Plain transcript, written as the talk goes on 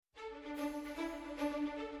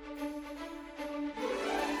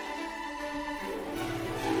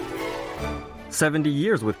70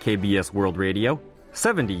 years with KBS World Radio,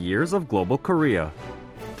 70 years of global Korea.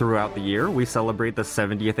 Throughout the year, we celebrate the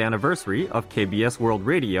 70th anniversary of KBS World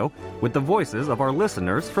Radio with the voices of our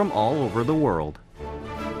listeners from all over the world.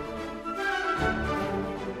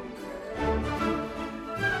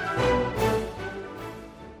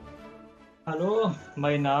 Hallo,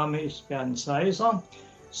 mein Name ist Bernd Seiser.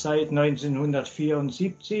 Seit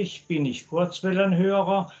 1974 bin ich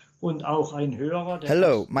Kurzwellenhörer und auch ein Hörer der...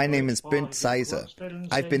 Hello, my name is Bernd Seiser.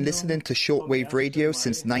 I've been listening to shortwave radio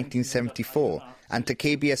since 1974 and to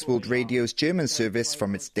KBS World Radio's German service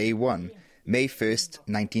from its day one, May 1st,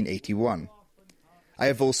 1981. I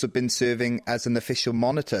have also been serving as an official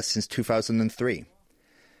monitor since 2003.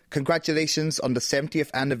 Congratulations on the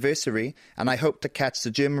 70th anniversary, and I hope to catch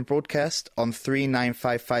the German broadcast on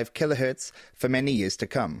 3955 kHz for many years to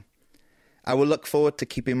come. I will look forward to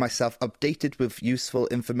keeping myself updated with useful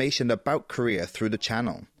information about Korea through the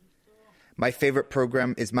channel. My favourite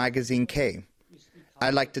programme is Magazine K.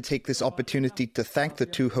 I'd like to take this opportunity to thank the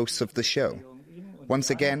two hosts of the show. Once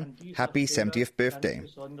again, happy 70th birthday.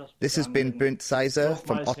 This has been Bernd Seiser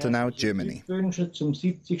from Ottenau, Germany. Glückwünsche zum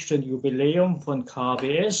 70. Jubiläum von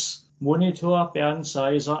KBS, Monitor Bernd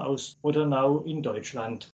Seiser aus Ottenau in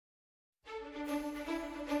Deutschland.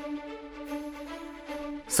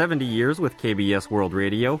 70 years with KBS World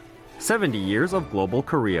Radio, 70 years of global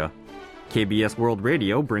Korea. KBS World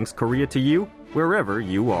Radio brings Korea to you wherever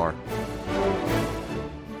you are.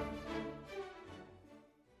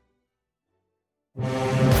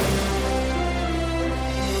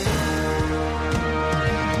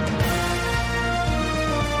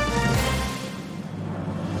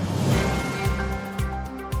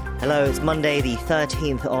 Hello, it's Monday the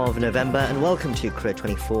 13th of November and welcome to Korea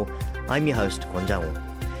 24. I'm your host, Kwon Jang-woo.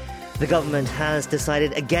 The government has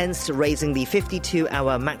decided against raising the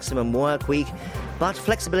 52-hour maximum work week, but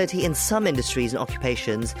flexibility in some industries and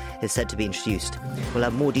occupations is set to be introduced. We'll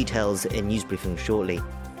have more details in news briefing shortly.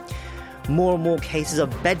 More and more cases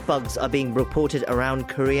of bed bugs are being reported around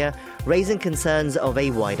Korea, raising concerns of a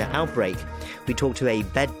wider outbreak. We talked to a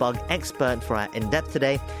bed bug expert for our In-Depth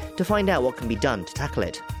today to find out what can be done to tackle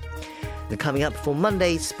it. And coming up for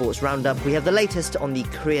Monday's Sports Roundup, we have the latest on the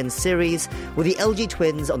Korean series, with the LG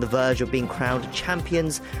Twins on the verge of being crowned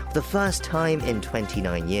champions for the first time in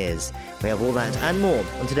 29 years. We have all that and more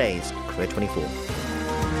on today's Korea 24.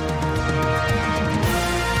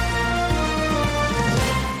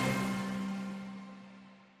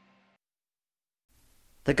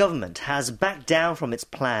 The government has backed down from its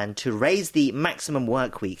plan to raise the maximum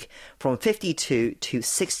work week from 52 to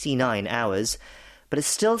 69 hours, but is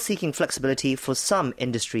still seeking flexibility for some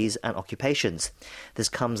industries and occupations. This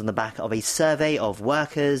comes on the back of a survey of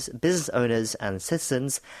workers, business owners and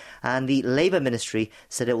citizens, and the Labour Ministry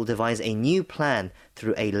said it will devise a new plan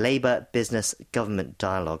through a Labour-Business-Government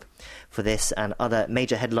dialogue. For this and other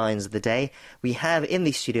major headlines of the day, we have in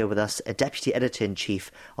the studio with us a Deputy Editor-in-Chief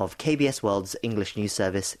of KBS World's English News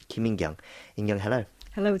Service, Kim In-kyung. In-kyung, hello.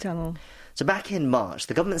 Hello, Jang-woo. So back in March,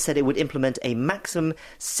 the government said it would implement a maximum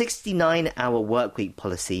 69-hour workweek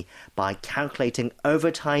policy by calculating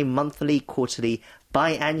overtime monthly, quarterly,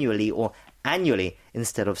 biannually or annually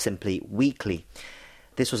instead of simply weekly.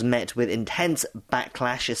 This was met with intense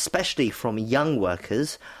backlash, especially from young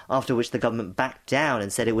workers, after which the government backed down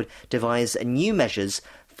and said it would devise new measures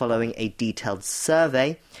following a detailed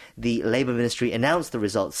survey. The Labour Ministry announced the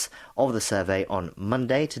results of the survey on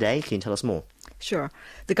Monday. Today, can you tell us more? Sure.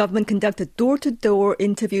 The government conducted door-to-door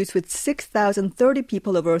interviews with 6,030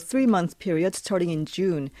 people over a 3-month period starting in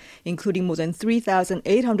June, including more than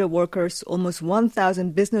 3,800 workers, almost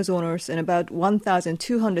 1,000 business owners, and about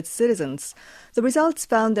 1,200 citizens. The results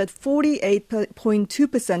found that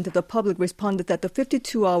 48.2% of the public responded that the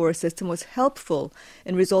 52-hour system was helpful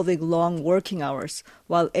in resolving long working hours,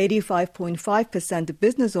 while 85.5% of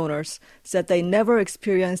business owners said they never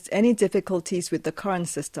experienced any difficulties with the current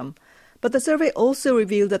system. But the survey also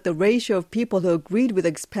revealed that the ratio of people who agreed with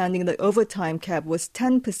expanding the overtime cap was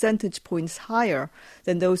 10 percentage points higher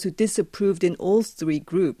than those who disapproved in all three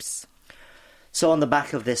groups. So on the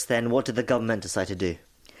back of this then, what did the government decide to do?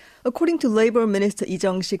 According to Labour Minister Lee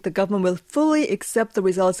Jung-sik, the government will fully accept the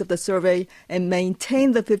results of the survey and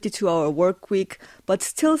maintain the 52-hour work week, but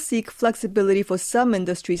still seek flexibility for some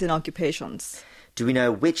industries and occupations. Do we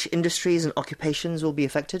know which industries and occupations will be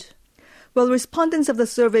affected? Well, respondents of the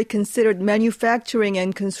survey considered manufacturing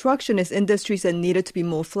and construction as industries that needed to be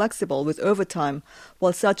more flexible with overtime,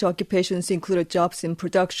 while such occupations included jobs in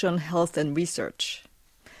production, health, and research.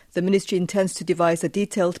 The ministry intends to devise a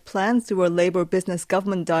detailed plan through a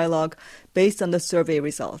Labour-Business-Government dialogue based on the survey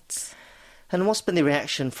results. And what's been the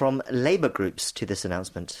reaction from Labour groups to this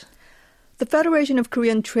announcement? The Federation of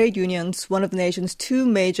Korean Trade Unions, one of the nation's two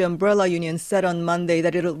major umbrella unions, said on Monday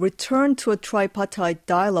that it will return to a tripartite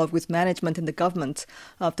dialogue with management and the government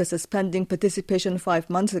after suspending participation 5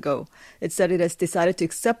 months ago. It said it has decided to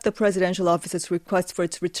accept the presidential office's request for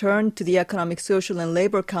its return to the Economic, Social and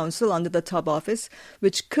Labor Council under the top office,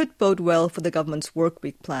 which could bode well for the government's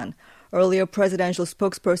workweek plan. Earlier, presidential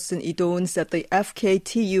spokesperson Lee Do-eun said the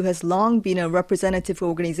FKTU has long been a representative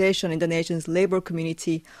organization in the nation's labor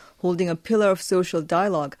community, holding a pillar of social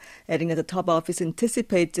dialogue, adding that the top office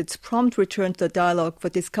anticipates its prompt return to the dialogue for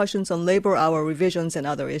discussions on labor hour revisions and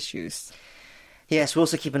other issues. Yes, we'll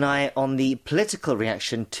also keep an eye on the political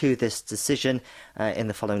reaction to this decision in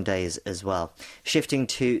the following days as well. Shifting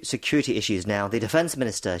to security issues now, the Defense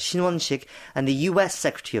Minister Shin Won-sik and the U.S.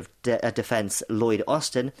 Secretary of Defense Lloyd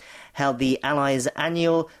Austin held the Allies'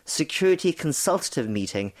 annual Security Consultative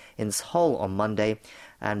Meeting in Seoul on Monday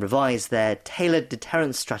and revised their Tailored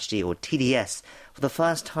Deterrence Strategy, or TDS, for the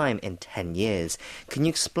first time in 10 years. Can you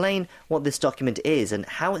explain what this document is and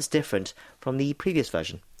how it's different from the previous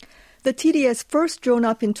version? The TDS, first drawn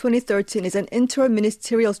up in 2013, is an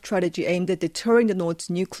inter-ministerial strategy aimed at deterring the North's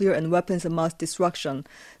nuclear and weapons of mass destruction.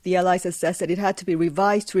 The Allies assessed that it had to be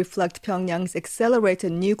revised to reflect Pyongyang's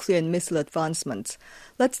accelerated nuclear and missile advancements.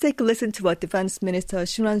 Let's take a listen to what Defense Minister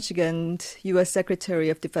Shin Won-sik and U.S. Secretary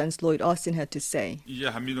of Defense Lloyd Austin had to say.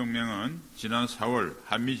 The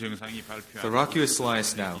Rock-US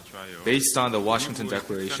alliance now, based on the Washington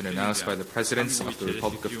Declaration announced by the Presidents of the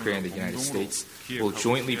Republic of Korea and the United States, will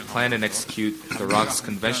jointly plan and execute the ROC's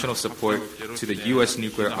conventional support to the U.S.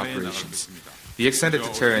 nuclear operations. The extended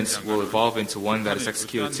deterrence will evolve into one that is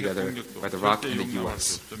executed together by the ROC and the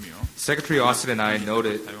U.S. Secretary Austin and I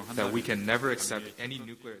noted that we can never accept any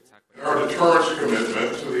nuclear attack. Our deterrence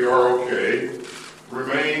commitment to the ROK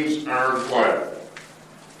remains ironclad.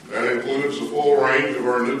 That includes the full range of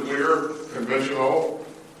our nuclear, conventional,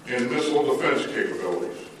 and missile defense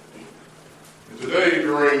capabilities. Today,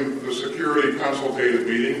 during the security consultative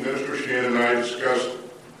meeting, Minister Shin and I discussed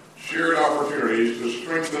shared opportunities to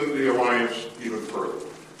strengthen the alliance even further.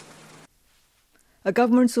 A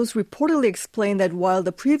government source reportedly explained that while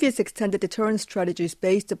the previous extended deterrence strategy is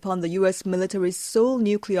based upon the U.S. military's sole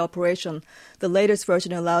nuclear operation, the latest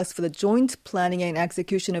version allows for the joint planning and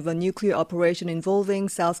execution of a nuclear operation involving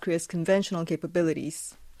South Korea's conventional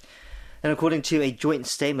capabilities. And according to a joint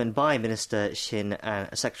statement by Minister Shin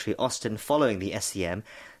and Secretary Austin following the SCM,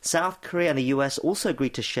 South Korea and the US also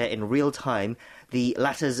agreed to share in real time the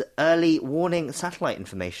latter's early warning satellite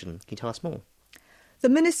information. Can you tell us more?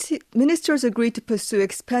 The ministers agreed to pursue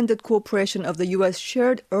expanded cooperation of the U.S.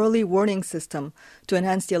 shared early warning system to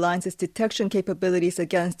enhance the alliance's detection capabilities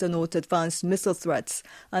against the North's advanced missile threats.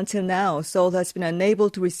 Until now, Seoul has been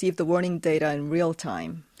unable to receive the warning data in real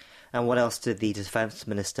time. And what else did the defense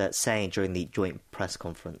minister say during the joint press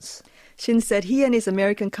conference? Shin said he and his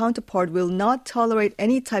American counterpart will not tolerate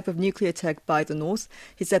any type of nuclear attack by the North.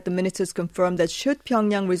 He said the ministers confirmed that should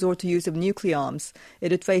Pyongyang resort to use of nuclear arms,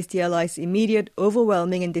 it would face the Allies' immediate,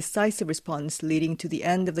 overwhelming and decisive response, leading to the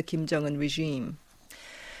end of the Kim Jong-un regime.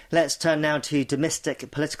 Let's turn now to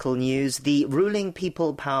domestic political news. The ruling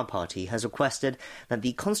People Power Party has requested that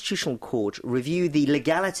the Constitutional Court review the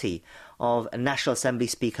legality of National Assembly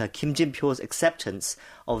Speaker Kim Jin-pyo's acceptance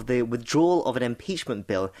of the withdrawal of an impeachment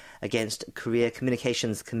bill against Korea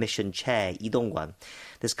Communications Commission Chair Lee Dong-kwan.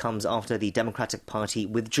 This comes after the Democratic Party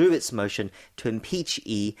withdrew its motion to impeach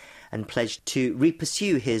Lee and pledged to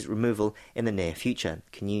re-pursue his removal in the near future.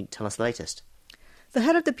 Can you tell us the latest? The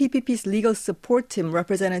head of the PPP's legal support team,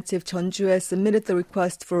 Representative Jeon Joo-hae, submitted the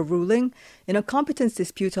request for a ruling in a competence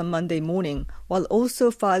dispute on Monday morning, while also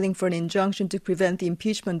filing for an injunction to prevent the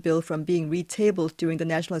impeachment bill from being retabled during the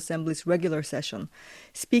National Assembly's regular session.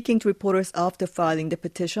 Speaking to reporters after filing the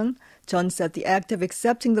petition, Jeon said the act of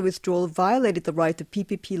accepting the withdrawal violated the right of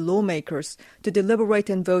PPP lawmakers to deliberate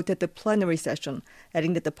and vote at the plenary session,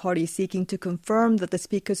 adding that the party is seeking to confirm that the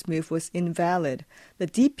Speaker's move was invalid. The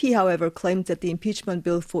DP, however, claimed that the impeachment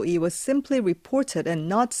bill for Lee was simply reported and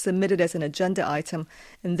not submitted as an agenda item,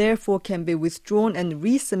 and therefore can be withdrawn and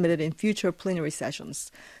resubmitted in future plenary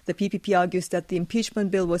sessions. The PPP argues that the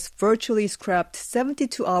impeachment bill was virtually scrapped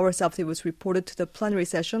 72 hours after it was reported to the plenary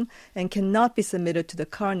session and cannot be submitted to the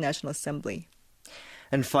current National Assembly.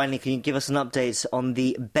 And finally, can you give us an update on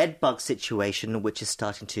the bedbug situation which is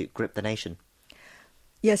starting to grip the nation?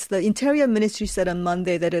 Yes, the Interior Ministry said on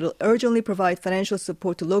Monday that it will urgently provide financial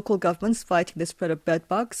support to local governments fighting the spread of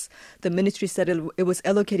bedbugs. The ministry said it was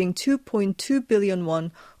allocating 2.2 billion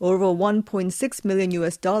won, or over $1.6 million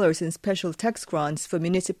in special tax grants for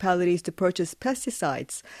municipalities to purchase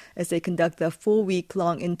pesticides as they conduct a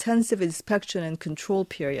 4-week-long intensive inspection and control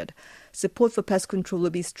period. Support for pest control will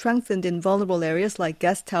be strengthened in vulnerable areas like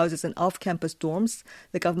guest houses and off-campus dorms.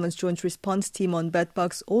 The government's Joint Response Team on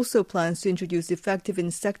bedbugs also plans to introduce effective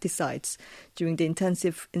insecticides during the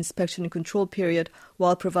intensive inspection and control period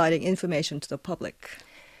while providing information to the public.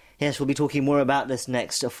 Yes, we'll be talking more about this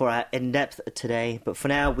next for our in-depth today. But for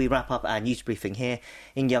now, we wrap up our news briefing here.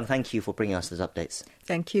 In-kyung, thank you for bringing us those updates.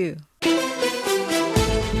 Thank you.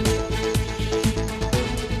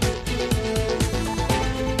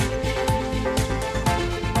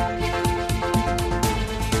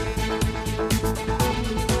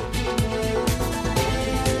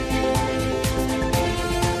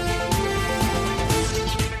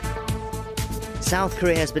 South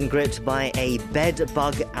Korea has been gripped by a bed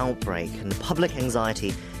bug outbreak, and public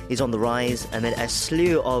anxiety is on the rise amid a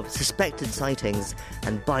slew of suspected sightings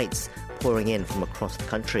and bites pouring in from across the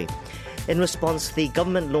country. In response, the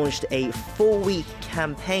government launched a 4-week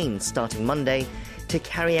campaign starting Monday to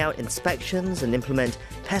carry out inspections and implement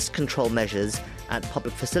pest control measures at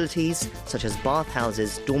public facilities such as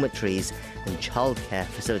bathhouses, dormitories and childcare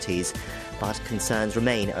facilities, but concerns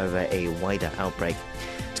remain over a wider outbreak.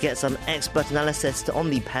 To get some expert analysis on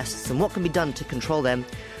the pests and what can be done to control them,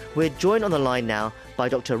 we're joined on the line now by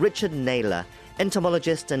Dr. Richard Naylor,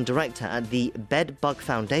 entomologist and director at the Bed Bug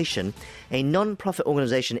Foundation, a non-profit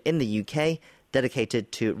organisation in the UK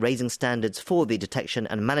dedicated to raising standards for the detection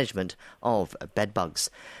and management of bed bugs.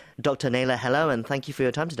 Dr. Naylor, hello, and thank you for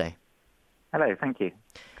your time today. Hello, thank you.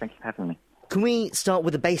 Thank you for having me. Can we start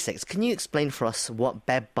with the basics? Can you explain for us what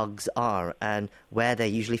bed bugs are and where they're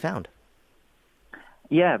usually found?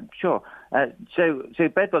 Yeah, sure. So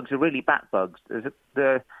bed bugs are really bat bugs.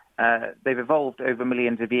 They've evolved over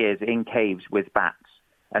millions of years in caves with bats.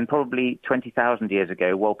 And probably 20,000 years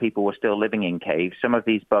ago, while people were still living in caves, some of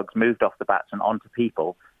these bugs moved off the bats and onto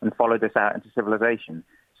people and followed us out into civilization.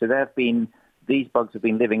 So these bugs have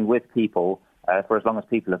been living with people for as long as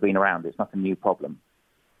people have been around. It's not a new problem.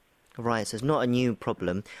 Right, so it's not a new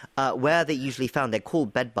problem. Where are they usually found? They're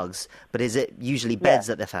called bed bugs, but is it usually beds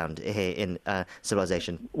that they're found here in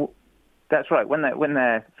civilization? Well, that's right. When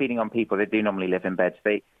they're feeding on people, they do normally live in beds.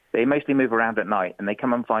 They mostly move around at night, and they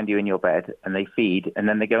come and find you in your bed, and they feed, and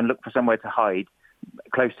then they go and look for somewhere to hide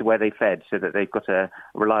close to where they fed so that they've got a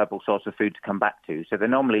reliable source of food to come back to. So they're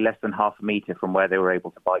normally less than half a metre from where they were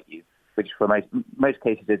able to bite you, which for most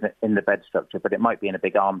cases is in the bed structure, but it might be in a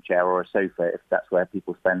big armchair or a sofa if that's where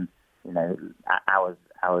people spend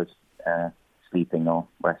hours sleeping or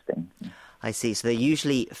resting. I see. So they're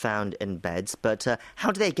usually found in beds, but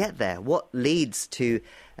how do they get there? What leads to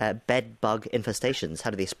bed bug infestations? How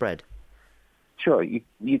do they spread? Sure.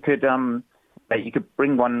 You could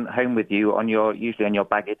bring one home with you usually on your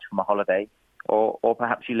baggage from a holiday, or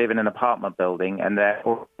perhaps you live in an apartment building and they're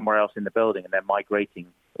somewhere else in the building and they're migrating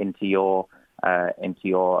into your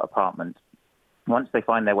apartment. Once they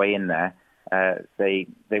find their way in there, they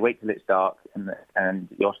wait till it's dark and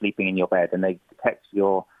you're sleeping in your bed, and they detect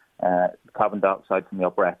your carbon dioxide from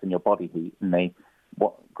your breath and your body heat, and they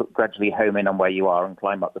gradually home in on where you are and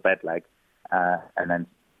climb up the bed leg and then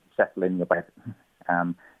settle in your bed.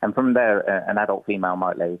 And from there, an adult female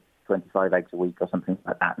might lay 25 eggs a week or something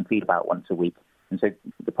like that and feed about once a week. And so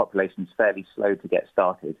the population's fairly slow to get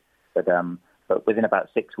started, but within about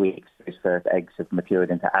 6 weeks, those first eggs have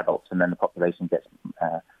matured into adults, and then the population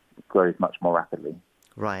grows much more rapidly.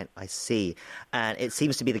 Right, I see. And it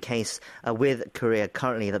seems to be the case with Korea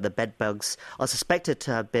currently that the bed bugs are suspected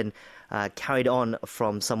to have been carried on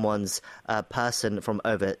from someone's person from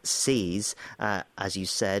overseas. As you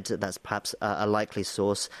said, that's perhaps a likely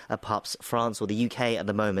source, perhaps France or the UK at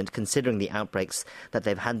the moment, considering the outbreaks that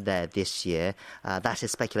they've had there this year. That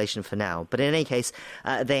is speculation for now. But in any case,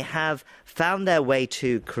 they have found their way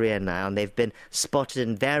to Korea now, and they've been spotted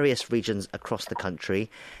in various regions across the country.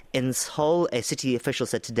 In Seoul, a city official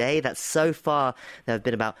said today that so far there have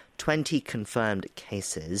been about 20 confirmed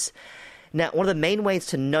cases. Now, one of the main ways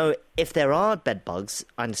to know if there are bed bugs,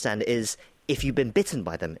 I understand, is if you've been bitten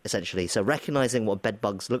by them, essentially. So recognising what bed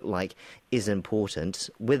bugs look like is important.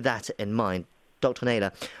 With that in mind, Dr.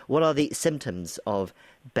 Naylor, what are the symptoms of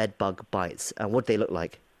bed bug bites and what do they look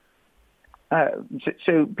like?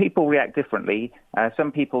 So people react differently.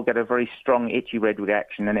 Some people get a very strong itchy red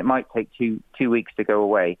reaction, and it might take two weeks to go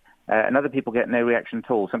away. And other people get no reaction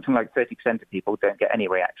at all. Something like 30% of people don't get any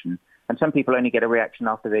reaction. And some people only get a reaction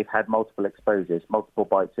after they've had multiple exposures, multiple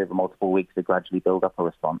bites over multiple weeks to gradually build up a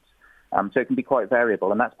response. So it can be quite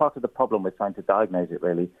variable, and that's part of the problem with trying to diagnose it,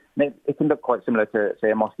 really. And it can look quite similar to,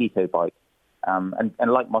 say, a mosquito bite. And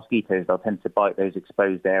like mosquitoes, they'll tend to bite those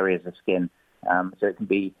exposed areas of skin. So it can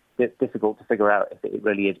be difficult to figure out if it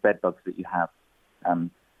really is bed bugs that you have.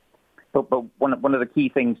 But one of the key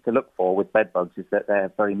things to look for with bed bugs is that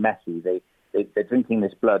they're very messy. They're drinking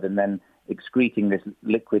this blood and then excreting this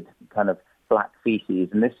liquid kind of black feces,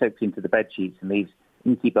 and this soaks into the bed sheets and leaves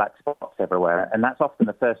inky black spots everywhere. And that's often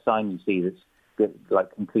the first sign you see that's good,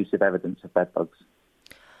 like conclusive evidence of bed bugs.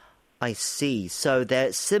 I see. So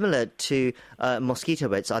they're similar to mosquito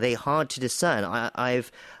bites. Are they hard to discern?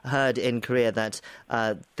 I've heard in Korea that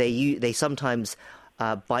they sometimes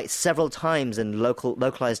bite several times in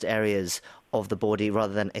localized areas of the body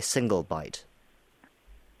rather than a single bite.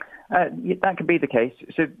 That could be the case.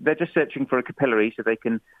 So they're just searching for a capillary, so they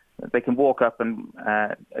can walk up and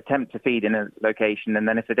attempt to feed in a location, and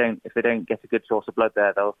then if they don't get a good source of blood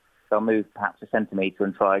there, they'll move perhaps a centimetre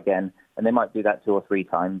and try again, and they might do that 2 or 3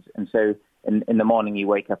 times. And so in the morning you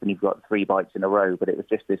wake up and you've got 3 bites in a row, but it was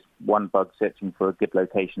just this one bug searching for a good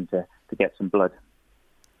location to get some blood.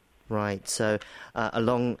 Right, so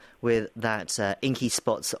along with that, inky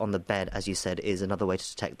spots on the bed, as you said, is another way to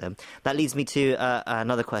detect them. That leads me to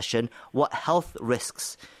another question. What health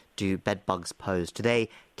risks do bed bugs pose? Do they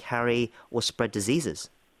carry or spread diseases?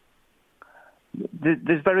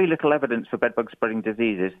 There's very little evidence for bed bugs spreading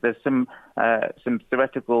diseases. There's some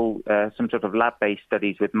theoretical, some sort of lab-based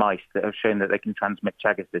studies with mice that have shown that they can transmit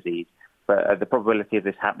Chagas disease, but the probability of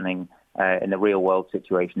this happening in a real-world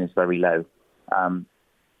situation is very low.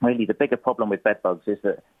 Really, the bigger problem with bed bugs is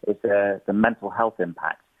the mental health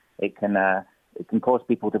impact. It can cause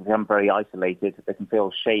people to become very isolated. They can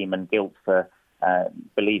feel shame and guilt for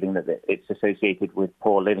believing that it's associated with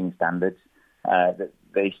poor living standards. That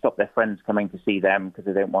they stop their friends coming to see them because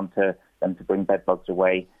they don't want them to bring bed bugs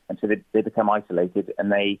away, and so they become isolated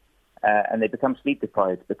and they become sleep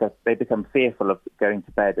deprived because they become fearful of going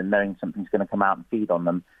to bed and knowing something's going to come out and feed on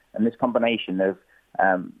them. And this combination of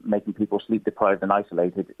making people sleep deprived and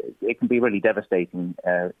isolated, it can be really devastating,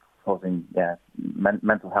 causing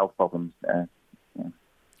mental health problems.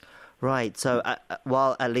 Right, so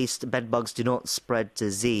while at least bed bugs do not spread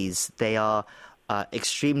disease, they are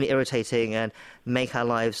extremely irritating and make our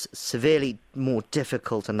lives severely more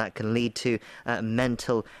difficult, and that can lead to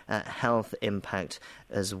mental health impact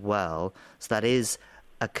as well. So that is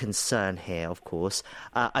a concern here, of course.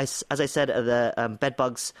 As I said, the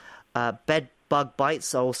bed bug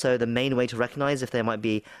bites are also the main way to recognise if there might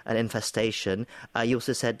be an infestation. You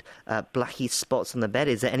also said blacky spots on the bed.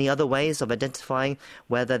 Is there any other ways of identifying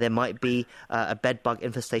whether there might be a bed bug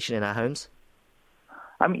infestation in our homes?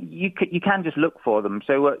 I mean, you can just look for them.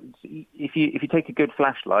 So if you take a good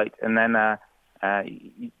flashlight, and then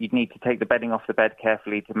you'd need to take the bedding off the bed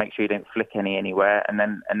carefully to make sure you don't flick anywhere, and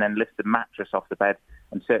then lift the mattress off the bed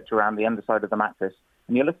and search around the underside of the mattress.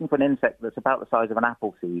 And you're looking for an insect that's about the size of an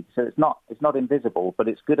apple seed. So it's not invisible, but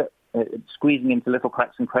it's good at squeezing into little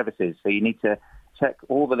cracks and crevices. So you need to check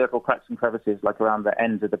all the little cracks and crevices, like around the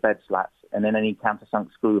ends of the bed slats, and then any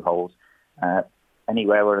countersunk screw holes,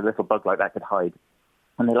 anywhere where a little bug like that could hide.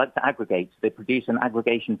 And they like to aggregate. So they produce an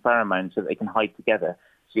aggregation pheromone so that they can hide together.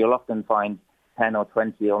 So you'll often find 10 or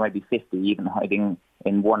 20 or maybe 50 even hiding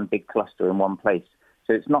in one big cluster in one place.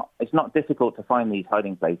 So it's not difficult to find these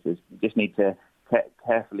hiding places. You just need to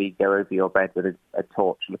carefully go over your bed with a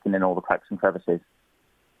torch, looking in all the cracks and crevices.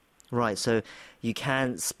 Right, so you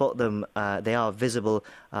can spot them. They are visible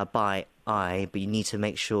by eye, but you need to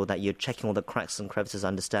make sure that you're checking all the cracks and crevices.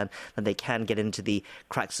 Understand that they can get into the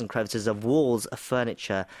cracks and crevices of walls,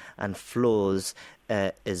 furniture, and floors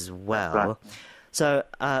as well. Right. So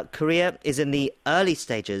Korea is in the early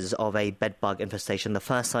stages of a bedbug infestation. The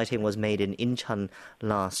first sighting was made in Incheon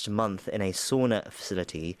last month in a sauna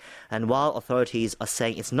facility. And while authorities are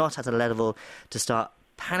saying it's not at a level to start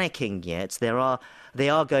panicking yet, they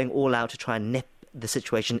are going all out to try and nip the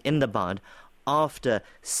situation in the bud after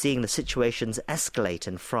seeing the situations escalate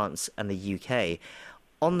in France and the UK.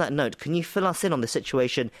 On that note, can you fill us in on the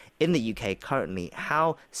situation in the UK currently?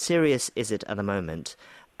 How serious is it at the moment?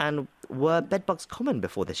 And were bedbugs common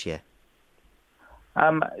before this year?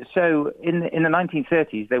 So in the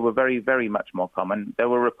 1930s, they were very, very much more common. There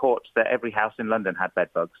were reports that every house in London had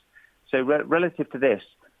bedbugs. So relative to this,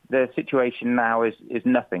 the situation now is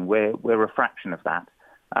nothing. We're a fraction of that.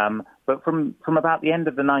 But from about the end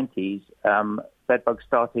of the 90s, bedbugs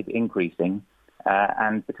started increasing.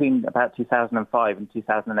 And between about 2005 and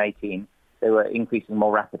 2018, they were increasing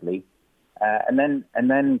more rapidly. And then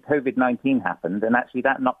COVID-19 happened, and actually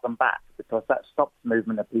that knocked them back because that stopped the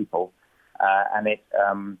movement of people, and it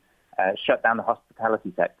shut down the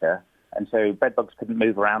hospitality sector. And so bedbugs couldn't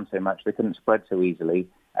move around so much, they couldn't spread so easily,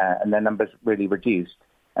 and their numbers really reduced.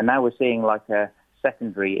 And now we're seeing like a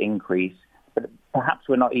secondary increase, but perhaps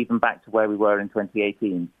we're not even back to where we were in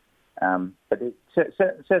 2018. But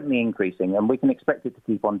it's certainly increasing, and we can expect it to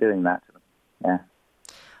keep on doing that. Yeah.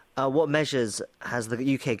 What measures has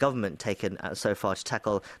the UK government taken so far to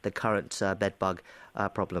tackle the current bedbug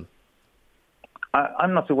problem?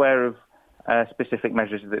 I'm not aware of specific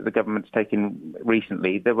measures that the government's taken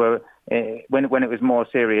recently. There were when it was more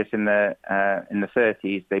serious in the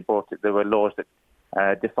 30s. There were laws that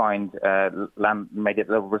defined made it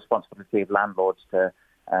the responsibility of landlords to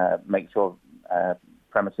make sure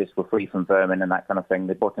premises were free from vermin and that kind of thing.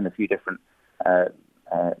 They brought in a few different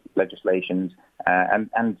legislations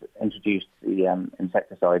and introduced the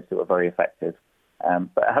insecticides that were very effective.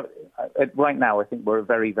 But right now, I think we're at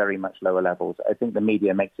very, very much lower levels. I think the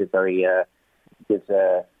media makes it very gives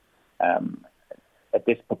a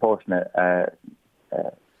disproportionate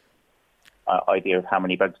idea of how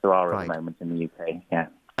many bugs there are at the moment in the UK. Yeah.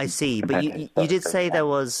 I see, but you did say there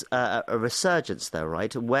was a resurgence, though,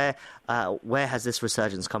 right? Where has this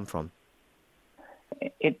resurgence come from?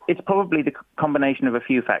 It's probably the combination of a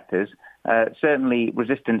few factors. Certainly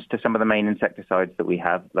resistance to some of the main insecticides that we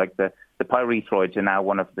have, like the pyrethroids are now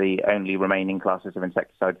one of the only remaining classes of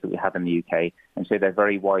insecticides that we have in the UK, and so they're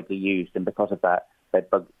very widely used, and because of that,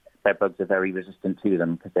 bedbugs are very resistant to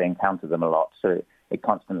them because they encounter them a lot, so it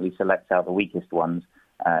constantly selects out the weakest ones,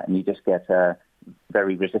 and you just get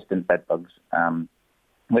very resistant bedbugs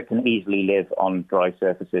that can easily live on dry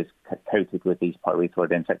surfaces coated with these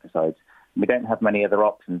pyrethroid insecticides. We don't have many other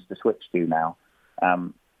options to switch to now.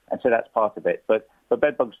 And so that's part of it. But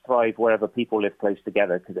bedbugs thrive wherever people live close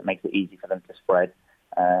together because it makes it easy for them to spread.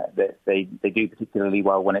 They do particularly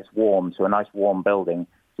well when it's warm. So a nice warm building,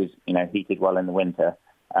 which is heated well in the winter,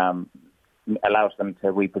 allows them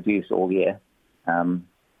to reproduce all year.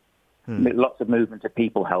 Lots of movement of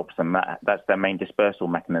people helps them. That's their main dispersal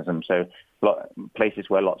mechanism. So places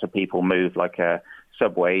where lots of people move, like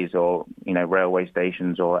subways or railway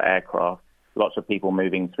stations or aircraft, lots of people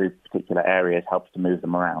moving through particular areas helps to move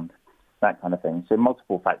them around, that kind of thing. So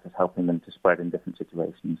multiple factors helping them to spread in different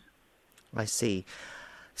situations. I see.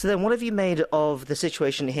 So then what have you made of the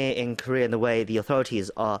situation here in Korea and the way the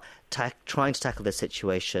authorities are trying to tackle this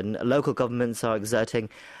situation? Local governments are exerting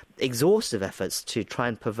exhaustive efforts to try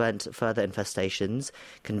and prevent further infestations,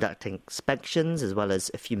 conducting inspections as well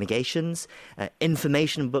as fumigations.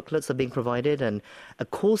 Information booklets are being provided, and a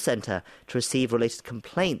call centre to receive related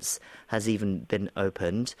complaints has even been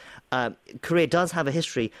opened. Korea does have a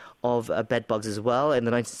history of bedbugs as well. In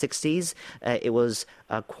the 1960s, it was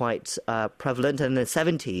quite prevalent, and in the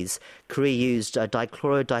 70s, Korea used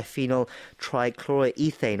dichlorodiphenyl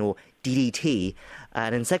trichloroethane, or DDT,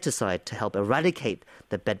 an insecticide, to help eradicate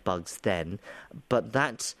the bedbugs then. But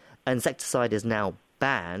that insecticide is now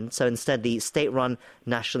banned. So instead, the state-run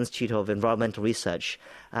National Institute of Environmental Research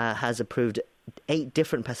has approved 8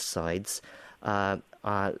 different pesticides,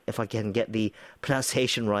 if I can get the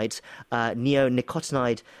pronunciation right,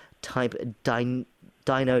 neonicotinoid type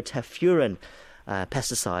dinotefuran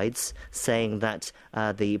pesticides, saying that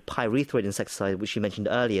the pyrethroid insecticide, which you mentioned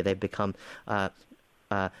earlier, they've become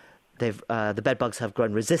the bedbugs have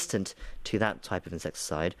grown resistant to that type of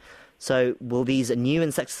insecticide. So will these new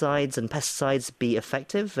insecticides and pesticides be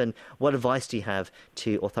effective? And what advice do you have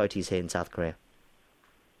to authorities here in South Korea?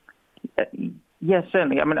 Yes,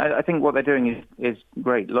 certainly. I mean, I think what they're doing is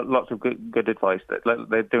great. Lots of good advice.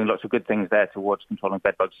 They're doing lots of good things there towards controlling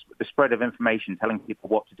bedbugs. The spread of information, telling people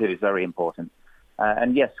what to do, is very important.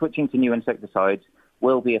 And yes, switching to new insecticides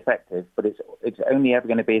will be effective, but it's only ever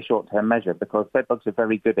going to be a short-term measure because bedbugs are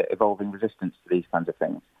very good at evolving resistance to these kinds of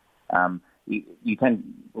things. You tend,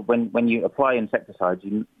 when you apply insecticides,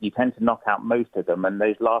 you tend to knock out most of them, and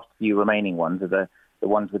those last few remaining ones are the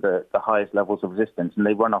ones with the highest levels of resistance, and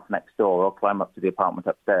they run off next door or climb up to the apartment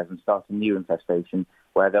upstairs and start a new infestation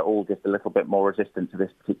where they're all just a little bit more resistant to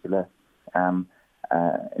this particular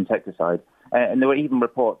insecticide. And there were even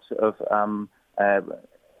reports of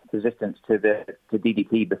resistance to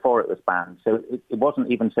DDT before it was banned. So it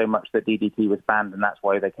wasn't even so much that DDT was banned and that's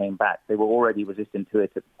why they came back. They were already resistant to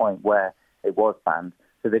it at the point where it was banned.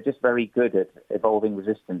 So they're just very good at evolving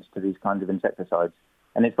resistance to these kinds of insecticides.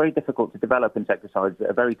 And it's very difficult to develop insecticides that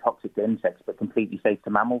are very toxic to insects but completely safe to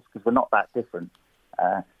mammals because we're not that different.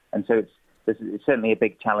 And so it's certainly a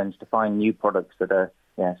big challenge to find new products that are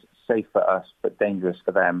safe for us but dangerous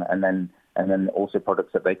for them, and then also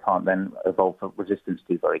products that they can't then evolve for resistance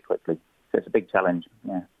to very quickly. So it's a big challenge,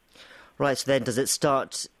 yeah. Right, so then does it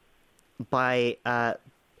start in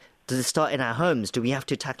our homes? Do we have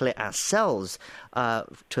to tackle it ourselves to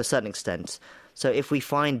a certain extent? So if we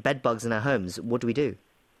find bedbugs in our homes, what do we do?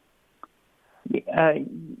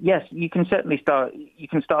 Yes, you can certainly start. You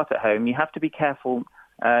can start at home. You have to be careful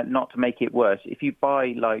not to make it worse. If you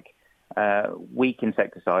buy weak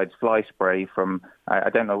insecticides, fly spray from, I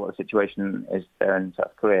don't know what the situation is there in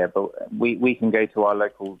South Korea, but we can go to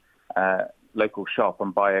our local shop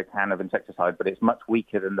and buy a can of insecticide, but it's much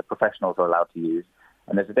weaker than the professionals are allowed to use.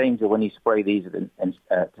 And there's a danger when you spray these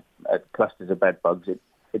at clusters of bed bugs, it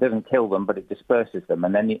doesn't kill them, but it disperses them,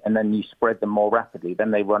 and then you spread them more rapidly.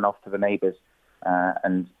 Then they run off to the neighbours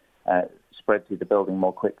and spread through the building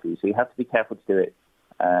more quickly. So you have to be careful to do it.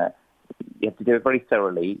 You have to do it very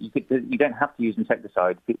thoroughly. You don't have to use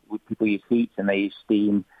insecticide. People use heat and they use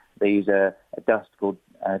steam. They use a dust called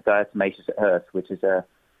diatomaceous earth, which is a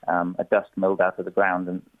dust milled out of the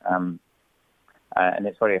ground, and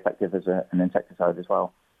it's very effective as an insecticide as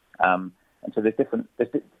well. And so there's different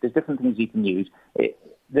things you can use.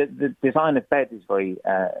 The design of bed is very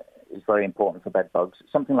important for bed bugs.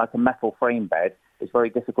 Something like a metal frame bed is very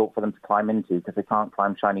difficult for them to climb into because they can't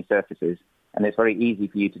climb shiny surfaces, and it's very easy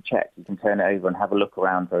for you to check. You can turn it over and have a look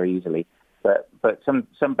around very easily. But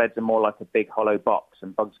some beds are more like a big hollow box,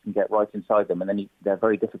 and bugs can get right inside them, and then they're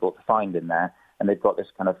very difficult to find in there. And they've got this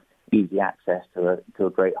kind of easy access to a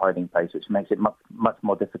great hiding place, which makes it much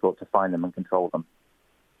more difficult to find them and control them.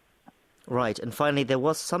 Right, and finally, there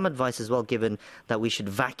was some advice as well given that we should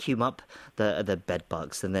vacuum up the bed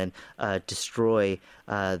bugs and then destroy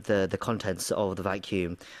the contents of the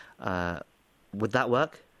vacuum. Would that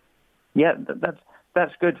work? Yeah,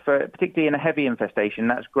 that's good for, particularly in a heavy infestation.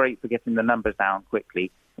 That's great for getting the numbers down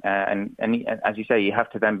quickly. And as you say, you have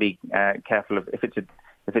to then be careful of if it's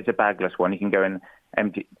a bagless one, you can go and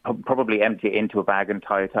probably empty it into a bag and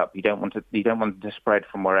tie it up. You don't want it to spread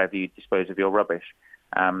from wherever you dispose of your rubbish.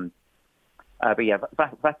 But yeah,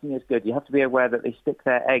 vacuuming is good. You have to be aware that they stick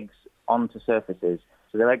their eggs onto surfaces.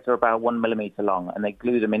 So their eggs are about 1 millimetre long, and they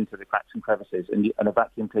glue them into the cracks and crevices, and a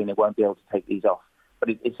vacuum cleaner won't be able to take these off. But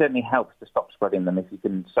it certainly helps to stop spreading them if you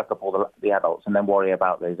can suck up all the adults and then worry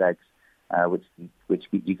about those eggs, which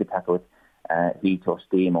you could tackle with heat or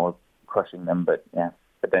steam or crushing them. But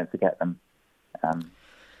don't forget them.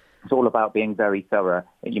 It's all about being very thorough.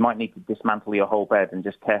 You might need to dismantle your whole bed and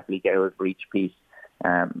just carefully go over each piece,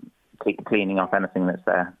 cleaning off anything that's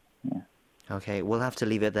there. Yeah. Okay, we'll have to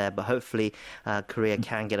leave it there, but hopefully Korea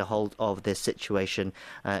can get a hold of this situation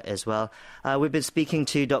as well. We've been speaking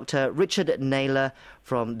to Dr. Richard Naylor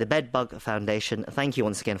from the Bedbug Foundation. Thank you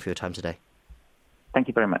once again for your time today. Thank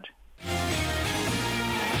you very much.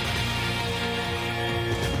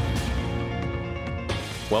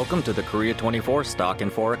 Welcome to the Korea 24 Stock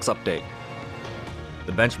and Forex Update.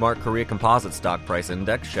 The benchmark Korea Composite Stock Price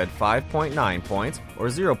Index shed 5.9 points, or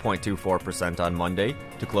 0.24% on Monday,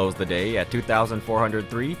 to close the day at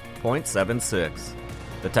 2,403.76.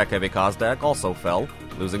 The tech-heavy Kosdaq also fell,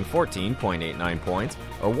 losing 14.89 points,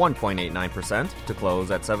 or 1.89%, to close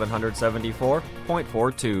at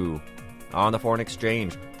 774.42. On the foreign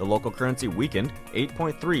exchange, the local currency weakened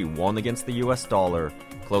 8.3 won against the US dollar,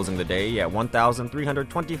 closing the day at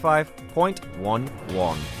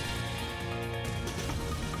 1,325.11.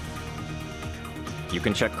 You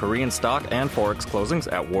can check Korean stock and forex closings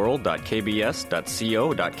at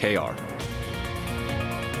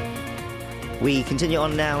world.kbs.co.kr. We continue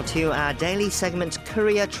on now to our daily segment,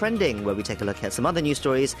 Korea Trending, where we take a look at some other news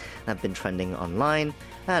stories that have been trending online.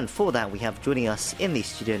 And for that, we have joining us in the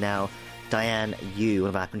studio now, Diane Yu, one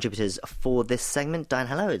of our contributors for this segment. Diane,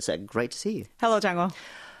 hello. It's great to see you. Hello, Jango.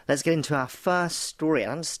 Let's get into our first story.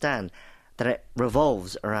 I understand that it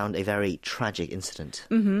revolves around a very tragic incident.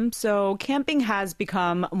 So camping has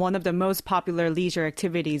become one of the most popular leisure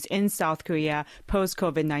activities in South Korea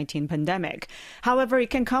post-COVID-19 pandemic. However, it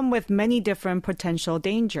can come with many different potential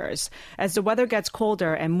dangers. As the weather gets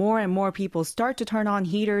colder and more people start to turn on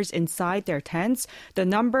heaters inside their tents, the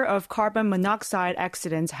number of carbon monoxide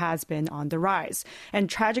accidents has been on the rise. And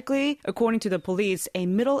tragically, according to the police, a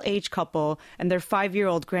middle-aged couple and their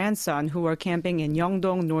 5-year-old grandson who were camping in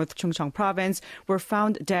Yeongdong, North Chungcheong Province were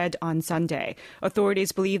found dead on Sunday.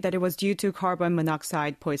 Authorities believe that it was due to carbon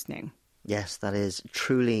monoxide poisoning. Yes, that is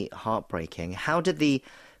truly heartbreaking. How did the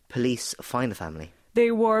police find the family? They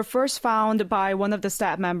were first found by one of the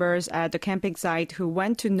staff members at the camping site who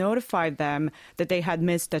went to notify them that they had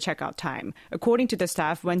missed the checkout time. According to the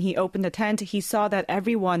staff, when he opened the tent, he saw that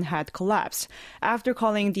everyone had collapsed. After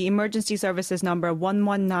calling the emergency services number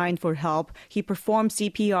 119 for help, he performed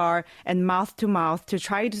CPR and mouth-to-mouth to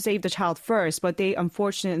try to save the child first, but they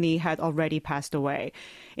unfortunately had already passed away.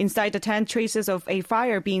 Inside the tent, traces of a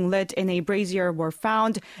fire being lit in a brazier were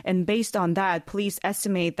found, and based on that, police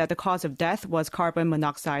estimate that the cause of death was carbon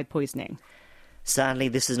monoxide poisoning. Sadly,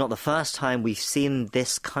 this is not the first time we've seen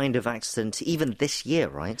this kind of accident, even this year,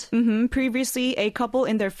 right? Previously, a couple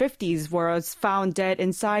in their 50s was found dead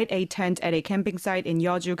inside a tent at a camping site in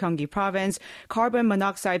Yeoju, Gyeonggi Province. Carbon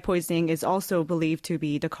monoxide poisoning is also believed to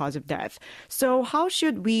be the cause of death. So how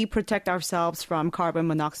should we protect ourselves from carbon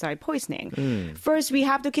monoxide poisoning? First, we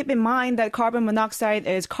have to keep in mind that carbon monoxide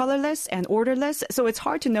is colorless and odorless, so it's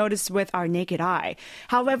hard to notice with our naked eye.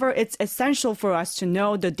 However, it's essential for us to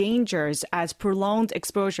know the dangers as prolonged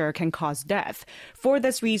exposure can cause death. For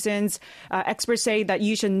these reasons, experts say that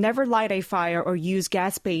you should never light a fire or use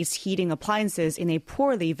gas-based heating appliances in a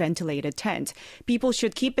poorly ventilated tent. People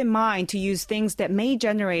should keep in mind to use things that may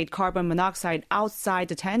generate carbon monoxide outside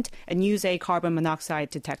the tent and use a carbon monoxide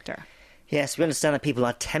detector. Yes, we understand that people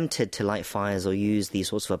are tempted to light fires or use these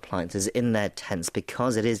sorts of appliances in their tents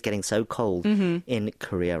because it is getting so cold in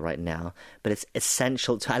Korea right now. But it's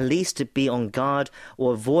essential to at least to be on guard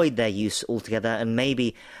or avoid their use altogether and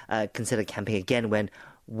maybe consider camping again when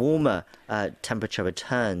warmer temperature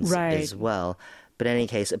returns as well. But in any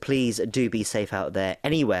case, please do be safe out there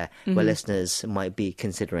anywhere where listeners might be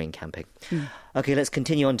considering camping. Okay, let's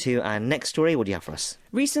continue on to our next story. What do you have for us?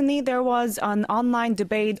 Recently, there was an online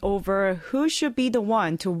debate over who should be the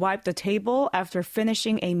one to wipe the table after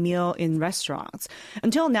finishing a meal in restaurants.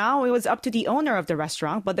 Until now, it was up to the owner of the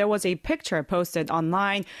restaurant, but there was a picture posted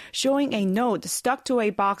online showing a note stuck to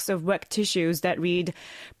a box of wet tissues that read,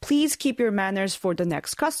 "Please keep your manners for the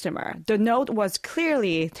next customer." The note was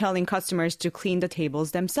clearly telling customers to clean the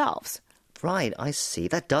tables themselves. Right, I see.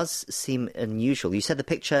 That does seem unusual. You said the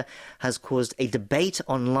picture has caused a debate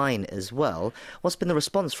online as well. What's been the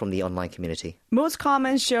response from the online community? Most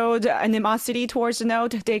comments showed animosity towards the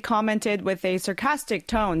note. They commented with a sarcastic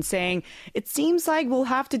tone saying, "It seems like we'll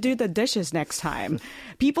have to do the dishes next time."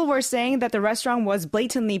 People were saying that the restaurant was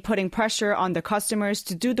blatantly putting pressure on the customers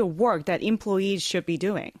to do the work that employees should be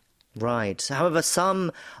doing. Right. However,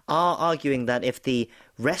 some are arguing that if the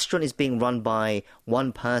restaurant is being run by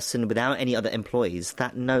one person without any other employees,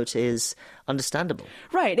 that note is understandable.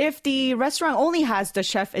 Right. If the restaurant only has the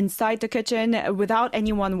chef inside the kitchen without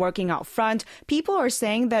anyone working out front, people are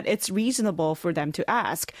saying that it's reasonable for them to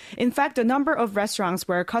ask. In fact, the number of restaurants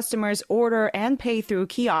where customers order and pay through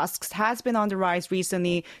kiosks has been on the rise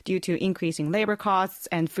recently due to increasing labor costs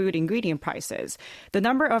and food ingredient prices. The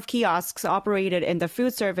number of kiosks operated in the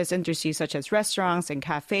food service industry, such as restaurants and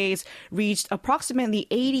cafes, reached approximately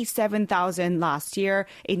 87,000 last year,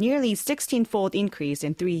 a nearly 16-fold increase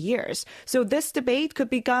in 3 years. So this debate could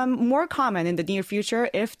become more common in the near future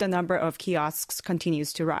if the number of kiosks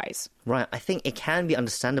continues to rise. Right. I think it can be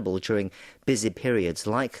understandable during busy periods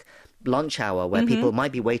like lunch hour where people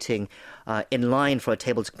might be waiting in line for a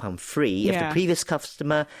table to become free. If the previous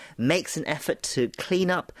customer makes an effort to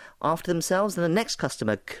clean up after themselves, then the next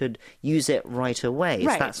customer could use it right away.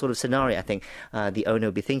 It's that sort of scenario I think the owner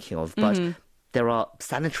would be thinking of. But there are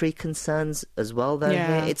sanitary concerns as well, though.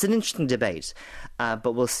 Here. It's an interesting debate,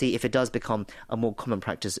 but we'll see if it does become a more common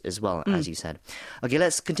practice as well, as you said. Okay,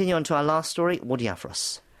 let's continue on to our last story. What do you have for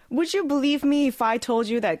us? Would you believe me if I told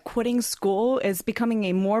you that quitting school is becoming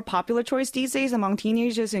a more popular choice these days among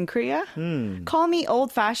teenagers in Korea? Call me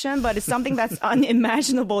old-fashioned, but it's something that's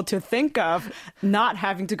unimaginable to think of, not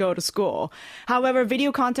having to go to school. However,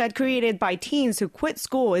 video content created by teens who quit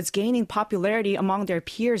school is gaining popularity among their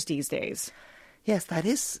peers these days. Yes, that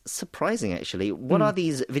is surprising, actually. What are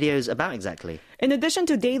these videos about exactly? In addition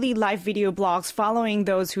to daily life video blogs following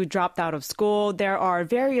those who dropped out of school, there are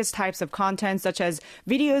various types of content, such as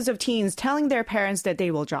videos of teens telling their parents that they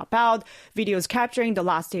will drop out, videos capturing the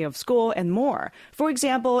last day of school, and more. For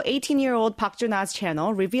example, 18-year-old Park Juna's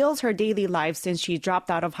channel reveals her daily life since she dropped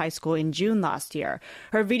out of high school in June last year.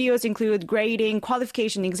 Her videos include grading,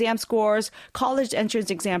 qualification exam scores, college entrance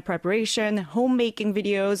exam preparation, homemaking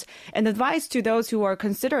videos, and advice to those who are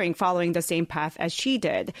considering following the same path as she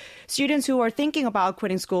did. Students who are thinking about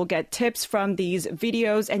quitting school get tips from these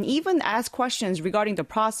videos and even ask questions regarding the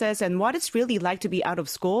process and what it's really like to be out of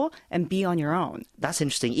school and be on your own. That's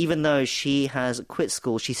interesting. Even though she has quit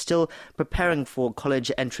school, she's still preparing for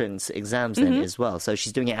college entrance exams then as well. So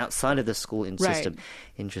she's doing it outside of the school system.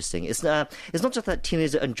 Interesting. It's not just that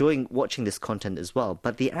teenagers are enjoying watching this content as well,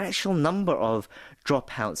 but the actual number of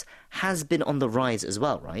dropouts has been on the rise as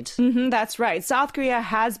well, right? That's right. South Korea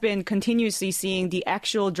has been continuously seeing the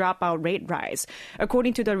actual dropout rate rise.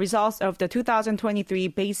 According to the results of the 2023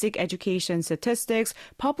 Basic Education Statistics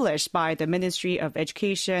published by the Ministry of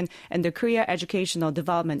Education and the Korea Educational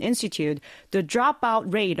Development Institute, the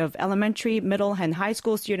dropout rate of elementary, middle, and high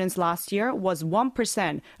school students last year was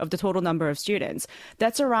 1% of the total number of students. That's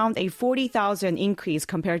That's around a 40,000 increase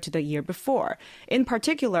compared to the year before. In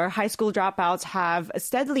particular, high school dropouts have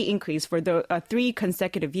steadily increased for the 3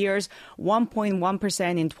 consecutive years,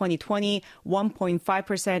 1.1% in 2020,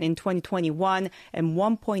 1.5% in 2021, and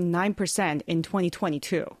 1.9% in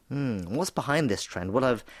 2022. What's behind this trend? What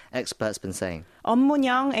have experts been saying?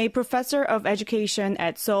 Moon-young, a professor of education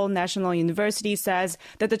at Seoul National University, says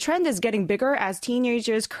that the trend is getting bigger as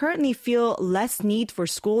teenagers currently feel less need for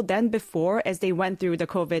school than before as they went through the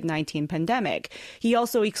COVID-19 pandemic. He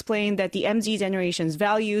also explained that the MZ generation's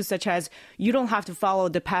values, such as you don't have to follow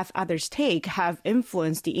the path others take, have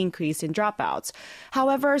influenced the increase in dropouts.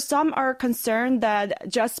 However, some are concerned that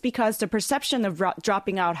just because the perception of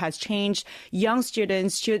dropping out has changed, young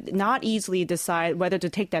students should not easily decide whether to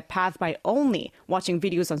take that path by only watching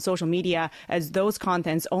videos on social media, as those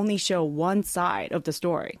contents only show one side of the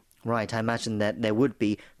story. Right, I imagine that there would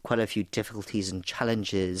be quite a few difficulties and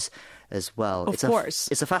challenges as well. Of course.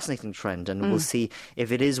 It's a fascinating trend, and we'll see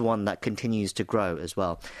if it is one that continues to grow as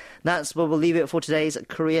well. That's where we'll leave it for today's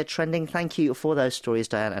Korea Trending. Thank you for those stories,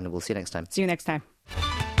 Diane, and we'll see you next time. See you next time.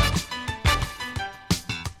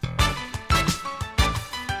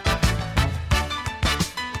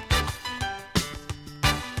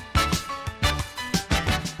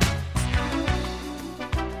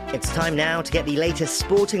 It's time now to get the latest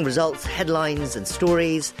sporting results, headlines and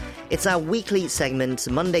stories. It's our weekly segment,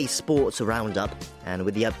 Monday Sports Roundup. And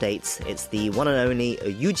with the updates, it's the one and only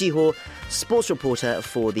Yoo Ji-ho, sports reporter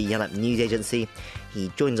for the Yonhap News Agency.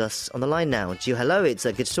 He joins us on the line now. Ji, hello, it's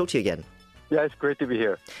good to talk to you again. Yeah, it's great to be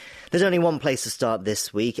here. There's only one place to start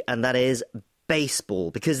this week, and that is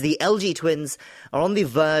baseball, because the LG Twins are on the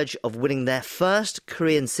verge of winning their first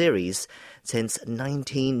Korean series since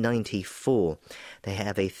 1994. They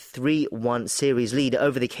have a 3-1 series lead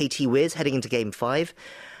over the KT Wiz heading into Game 5,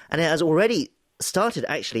 and it has already started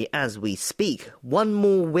actually as we speak. One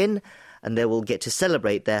more win and they will get to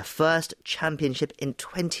celebrate their first championship in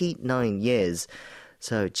 29 years.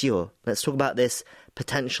 So, Gio, let's talk about this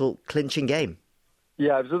potential clinching game.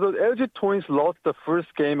 Yeah, so the LG Twins lost the first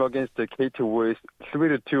game against the KT Wiz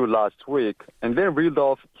 3-2 last week, and then reeled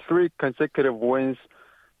off 3 consecutive wins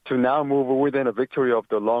to now move within a victory of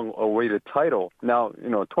the long-awaited title. Now,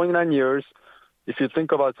 29 years, if you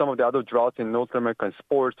think about some of the other droughts in North American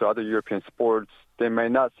sports or other European sports, they may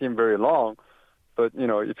not seem very long. But,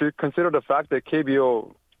 if you consider the fact that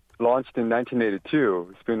KBO launched in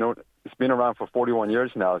 1982, it's been around for 41 years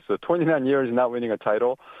now. So 29 years not winning a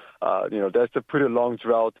title, that's a pretty long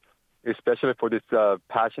drought, especially for this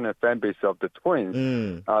passionate fan base of the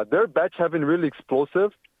Twins. Their bats have been really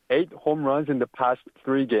explosive. 8 home runs in the past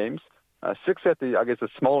 3 games, 6 at the, a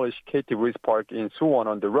smallish KT Wiz Park in Suwon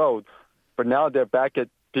on the road. But now they're back at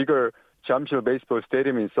bigger Jamsil Baseball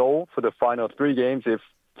Stadium in Seoul for the final 3 games if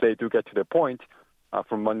they do get to the point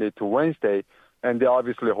from Monday to Wednesday. And they're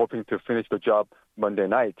obviously hoping to finish the job Monday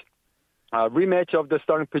night. Rematch of the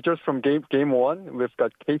starting pitchers from game 1. We've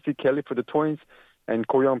got Casey Kelly for the Twins and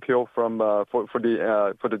Ko Young-pyo from for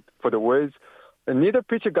the Wiz. And neither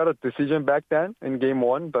pitcher got a decision back then in Game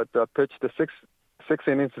 1, but pitched the 6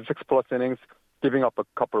 innings, 6+ innings, giving up a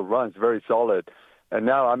couple of runs, very solid. And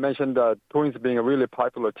now I mentioned the Twins being a really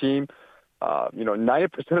popular team.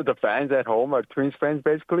 90% of the fans at home are Twins fans,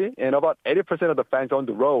 basically, and about 80% of the fans on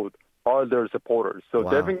the road are their supporters. So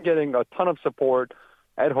They've been getting a ton of support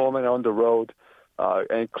at home and on the road.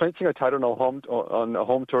 And clinching a title on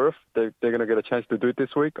home turf, they're going to get a chance to do it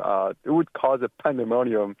this week. It would cause a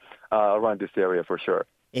pandemonium around this area for sure.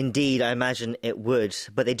 Indeed, I imagine it would.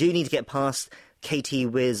 But they do need to get past KT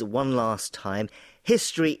Wiz one last time.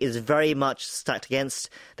 History is very much stacked against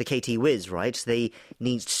the KT Wiz, right? They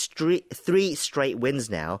need 3 straight wins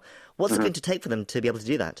now. What's it going to take for them to be able to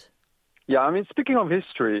do that? Yeah, speaking of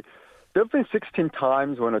history, there have been 16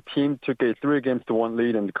 times when a team took a 3-1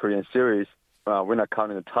 lead in the Korean series. We're not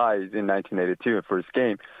counting the ties in 1982, the first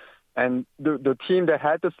game. And the team that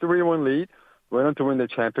had the 3-1 lead went on to win the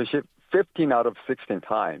championship 15 out of 16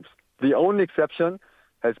 times. The only exception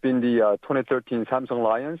has been the 2013 Samsung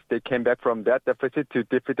Lions. They came back from that deficit to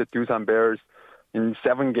defeat the Doosan Bears in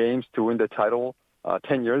 7 games to win the title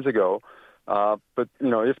 10 years ago. But,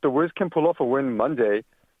 if the Wiz can pull off a win Monday,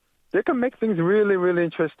 they can make things really, really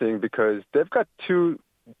interesting because they've got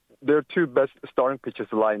their 2 best starting pitchers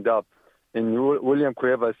lined up in William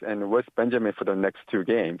Cuevas and Wes Benjamin for the next 2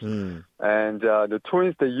 games. And the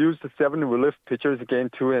Twins, they used the 7 relief pitchers in Game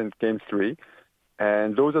 2 and Game 3.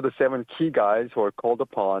 And those are the 7 key guys who are called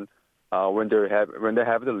upon when they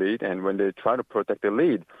have the lead and when they're trying to protect the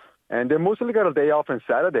lead. And they mostly got a day off on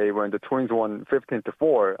Saturday when the Twins won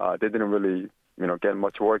 15-4. They didn't really, get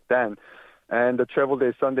much work then. and the travel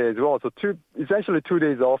day Sunday as well. So essentially 2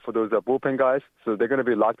 days off for those bullpen guys. So they're going to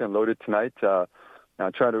be locked and loaded tonight, trying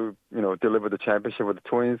to deliver the championship with the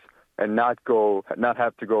Twins and not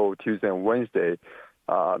have to go Tuesday and Wednesday.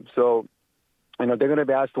 So they're going to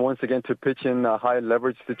be asked once again to pitch in high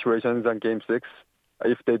leverage situations on Game 6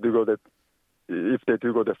 if they do go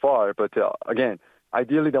that far. But again,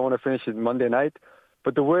 ideally they want to finish it Monday night.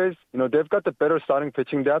 But the Wiz, they've got the better starting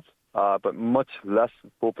pitching depth, but much less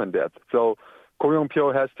bullpen depth. So Ko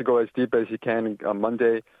Young-pyo has to go as deep as he can on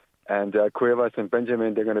Monday, and Cuevas and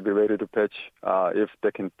Benjamin, they're going to be ready to pitch if they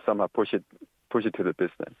can somehow push it to the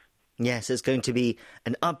distance. Yes, it's going to be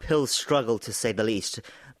an uphill struggle, to say the least.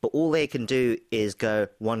 But all they can do is go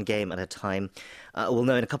one game at a time. We'll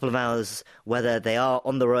know in a couple of hours whether they are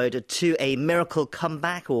on the road to a miracle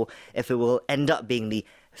comeback or if it will end up being the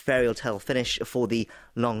fairy tale finish for the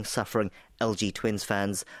long-suffering LG Twins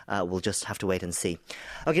fans. We'll just have to wait and see.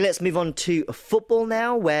 OK, let's move on to football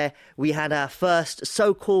now, where we had our first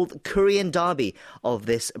so-called Korean derby of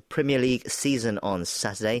this Premier League season on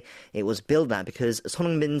Saturday. It was billed that because Son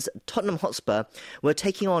Heung-min's Tottenham Hotspur were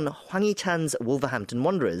taking on Hwang Hee-chan's Wolverhampton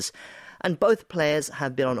Wanderers, and both players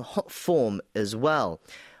have been on hot form as well.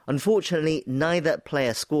 Unfortunately, neither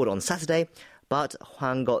player scored on Saturday, but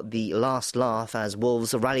Hwang got the last laugh as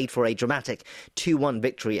Wolves rallied for a dramatic 2-1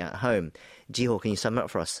 victory at home. Ji-ho, can you sum it up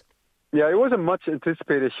for us? Yeah, it was a much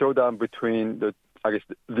anticipated showdown between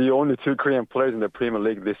the only two Korean players in the Premier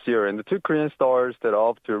League this year, and the two Korean stars that are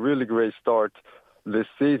off to a really great start this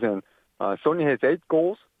season. Sonny has 8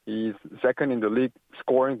 goals. He's second in the league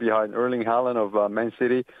scoring behind Erling Haaland of Man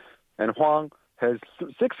City, and Hwang has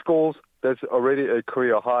 6 goals. That's already a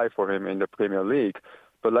career high for him in the Premier League.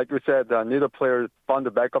 But like we said, neither player found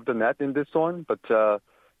the back of the net in this one. But,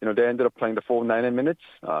 they ended up playing the full 90 minutes,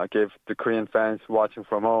 gave the Korean fans watching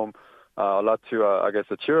from home a lot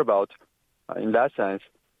to, cheer about in that sense.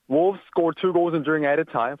 Wolves scored 2 goals during added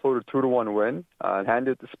time for the 2-1 win and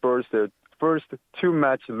handed the Spurs their first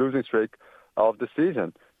 2-match losing streak of the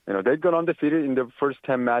season. They'd gone undefeated in the first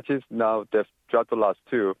 10 matches. Now they've dropped the last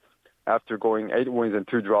 2 after going 8 wins and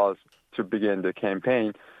 2 draws to begin the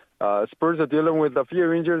campaign. Spurs are dealing with a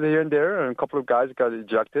few injuries here and there, and a couple of guys got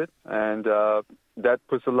ejected, and that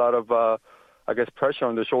puts a lot of, pressure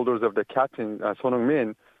on the shoulders of the captain, Son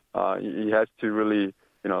Heung-min. He has to really,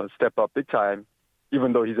 step up big time,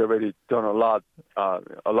 even though he's already done a lot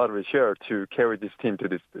of his share to carry this team to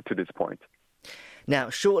this point.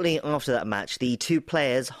 Now, shortly after that match, the two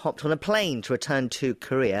players hopped on a plane to return to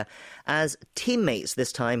Korea as teammates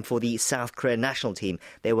this time for the South Korean national team.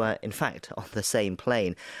 They were, in fact, on the same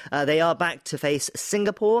plane. They are back to face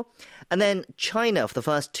Singapore and then China for the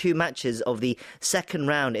first 2 matches of the second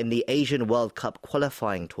round in the Asian World Cup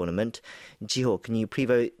qualifying tournament. Ji-ho, can you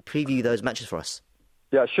preview those matches for us?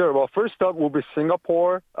 Yeah, sure. Well, first up will be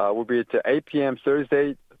Singapore. Will be at 8 p.m.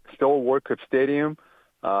 Thursday, Seoul World Cup Stadium.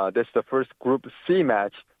 That's the first Group C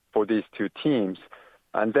match for these two teams.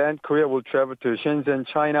 And then Korea will travel to Shenzhen,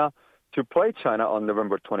 China, to play China on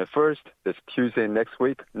November 21st. This Tuesday next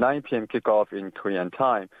week, 9 p.m. kickoff in Korean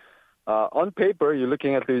time. On paper, you're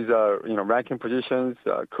looking at these, ranking positions.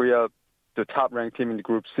 Korea, the top-ranked team in the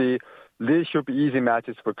Group C. These should be easy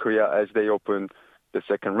matches for Korea as they open the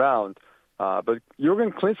second round. But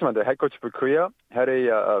Jürgen Klinsmann, the head coach for Korea, had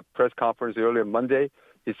a press conference earlier Monday.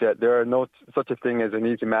 He said there are no such a thing as an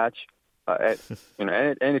easy match at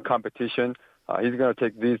any competition. He's going to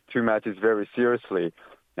take these 2 matches very seriously.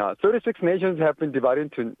 36 nations have been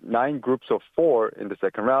divided into 9 groups of 4 in the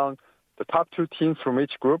second round. The top 2 teams from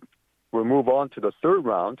each group will move on to the third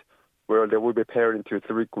round, where they will be paired into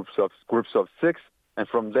 3 groups of 6. And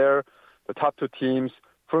from there, the top 2 teams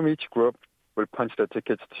from each group will punch their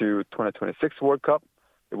tickets to 2026 World Cup.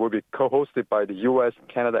 It will be co-hosted by the U.S.,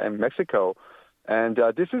 Canada, and Mexico. And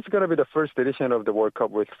this is going to be the first edition of the World Cup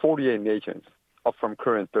with 48 nations, up from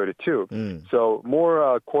current 32. So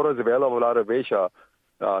more quotas available out of Asia.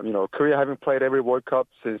 Korea having played every World Cup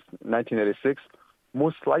since 1986.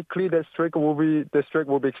 Most likely that streak will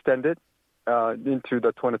be extended into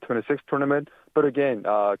the 2026 tournament. But again,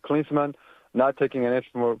 Klinsmann not taking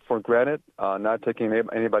anything for granted, not taking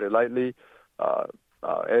anybody lightly.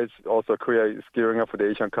 As also Korea is gearing up for the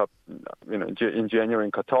Asian Cup, in January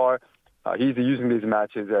in Qatar. He's using these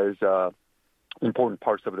matches as important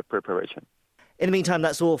parts of the preparation. In the meantime,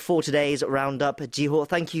 that's all for today's Roundup. Ji-ho,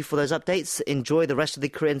 thank you for those updates. Enjoy the rest of the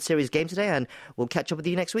Korean Series game today, and we'll catch up with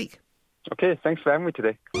you next week. Okay, thanks for having me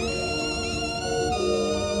today.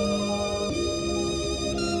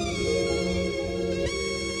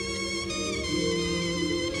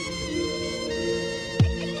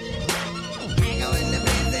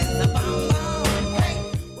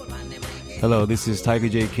 Hello, this is Tiger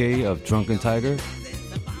JK of Drunken Tiger.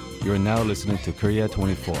 You're now listening to Korea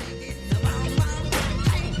 24.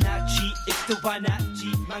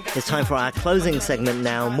 It's time for our closing segment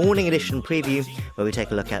now, Morning Edition Preview, where we take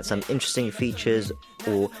a look at some interesting features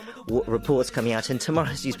or reports coming out in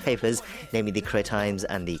tomorrow's newspapers, namely the Korea Times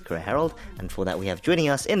and the Korea Herald. And for that, we have joining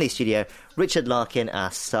us in the studio, Richard Larkin, our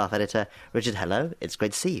staff editor. Richard, hello. It's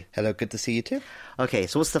great to see you. Hello, good to see you too. Okay,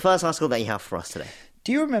 so what's the first article that you have for us today?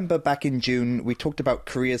 Do you remember back in June, we talked about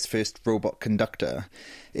Korea's first robot conductor?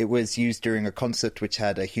 It was used during a concert which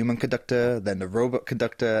had a human conductor, then a robot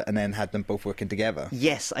conductor, and then had them both working together.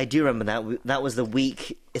 Yes, I do remember that. That was the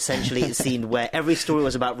week, essentially, it seemed, where every story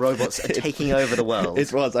was about robots taking over the world.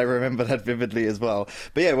 It was. I remember that vividly as well.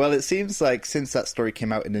 But yeah, well, it seems like since that story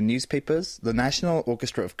came out in the newspapers, the National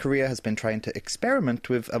Orchestra of Korea has been trying to experiment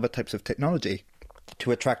with other types of technology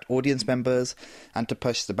to attract audience members and to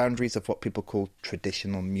push the boundaries of what people call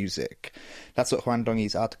traditional music. That's what Hwan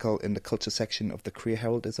Dong-hee's article in the culture section of the Korea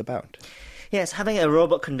Herald is about. Yes, having a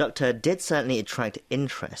robot conductor did certainly attract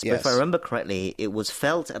interest. Yes. But if I remember correctly, it was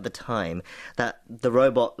felt at the time that the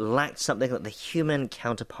robot lacked something that the human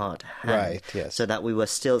counterpart had. Right, yes. So that we were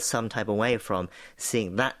still some type away from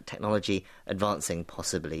seeing that technology advancing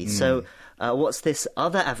possibly. So what's this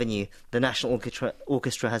other avenue the National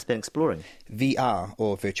Orchestra has been exploring? VR,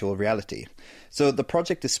 or virtual reality. So the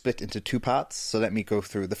project is split into two parts, so let me go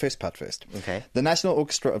through the first part first. Okay. The National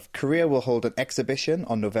Orchestra of Korea will hold an exhibition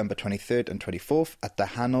on November 23rd and 24th at the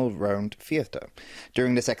Hanul Round Theatre.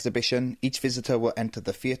 During this exhibition, each visitor will enter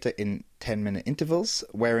the theatre in 10-minute intervals,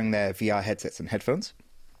 wearing their VR headsets and headphones.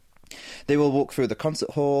 They will walk through the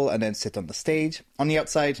concert hall and then sit on the stage. On the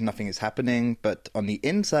outside, nothing is happening, but on the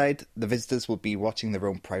inside, the visitors will be watching their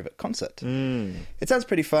own private concert. It sounds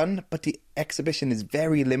pretty fun, but the exhibition is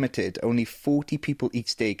very limited. Only 40 people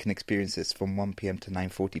each day can experience this from 1 p.m. to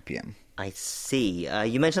 9:40 p.m. I see.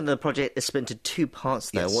 You mentioned that the project is split into two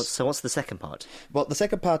parts, though. Yes. What's the second part? Well, the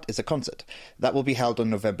second part is a concert. That will be held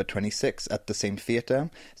on November 26th at the same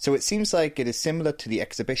theatre. So it seems like it is similar to the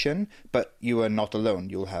exhibition, but you are not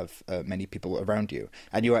alone. You'll have many people around you.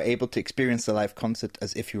 And you are able to experience the live concert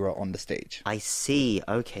as if you were on the stage. I see.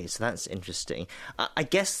 Okay, so that's interesting. I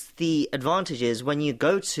guess the advantage is when you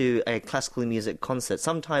go to a classical music concert,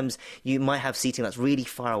 sometimes you might have seating that's really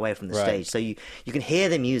far away from the stage. So you can hear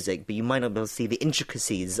the music, but you might not be able to see the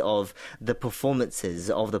intricacies of the performances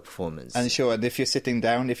of the performance. And sure, and if you're sitting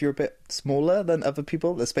down, if you're a bit smaller than other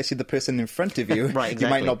people, especially the person in front of you, right, exactly. You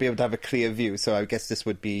might not be able to have a clear view. So I guess this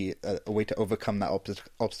would be a way to overcome that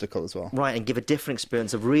obstacle as well. Right, and give a different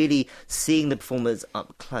experience of really seeing the performers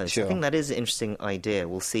up close. Sure. I think that is an interesting idea.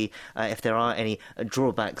 We'll see if there are any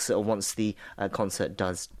drawbacks once the concert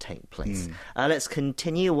does take place. Let's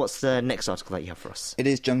continue. What's the next article that you have for us? It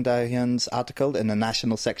is Jung Da-hyun's article in the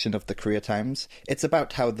national section of the Korea Times. It's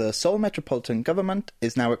about how the Seoul Metropolitan Government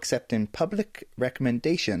is now accepting public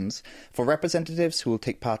recommendations for representatives who will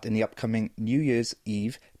take part in the upcoming New Year's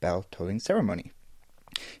Eve bell tolling ceremony.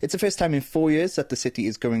 It's the first time in 4 years that the city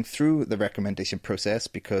is going through the recommendation process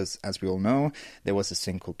because, as we all know, there was this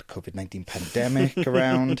thing called the COVID-19 pandemic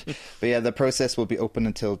around. But yeah, the process will be open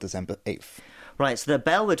until December 8th. Right, so the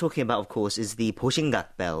bell we're talking about, of course, is the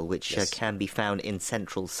Posinggak bell, which can be found in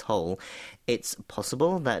central Seoul. It's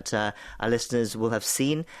possible that our listeners will have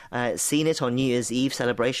seen it on New Year's Eve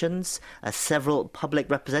celebrations. Several public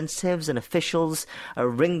representatives and officials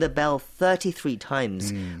ring the bell 33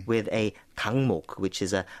 times with a gangmok, which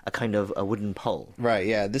is a kind of a wooden pole. Right,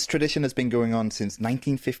 yeah. This tradition has been going on since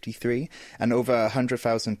 1953, and over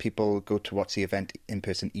 100,000 people go to watch the event in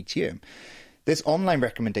person each year. This online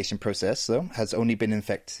recommendation process, though, has only been in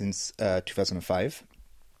effect since 2005.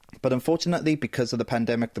 But unfortunately, because of the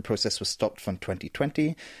pandemic, the process was stopped from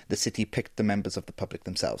 2020. The city picked the members of the public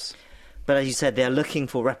themselves. But as you said, they're looking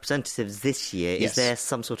for representatives this year. Yes. Is there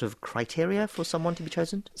some sort of criteria for someone to be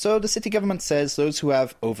chosen? So the city government says those who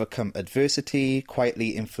have overcome adversity, quietly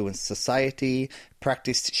influenced society,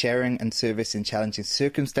 practiced sharing and service in challenging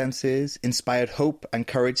circumstances, inspired hope and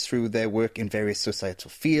courage through their work in various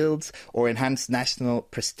societal fields, or enhanced national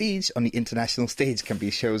prestige on the international stage can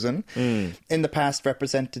be chosen. In the past,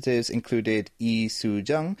 representatives included Lee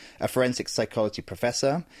Soo-jung, a forensic psychology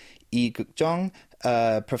professor, Lee Guk-jung,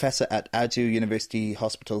 professor at Aju University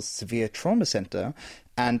Hospital's Severe Trauma Center,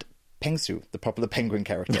 and Pengsu, the popular penguin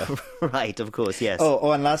character. Right, of course, yes.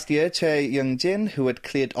 Oh, and last year, Che Young-jin, who had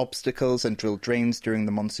cleared obstacles and drilled drains during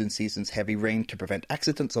the monsoon season's heavy rain to prevent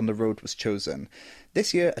accidents on the road, was chosen.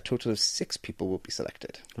 This year, a total of 6 people will be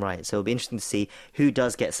selected. Right, so it'll be interesting to see who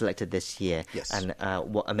does get selected this year. Yes. And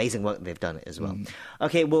what amazing work they've done as well.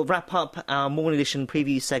 Okay, we'll wrap up our Morning Edition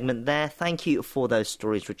preview segment there. Thank you for those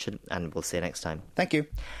stories, Richard, and we'll see you next time. Thank you.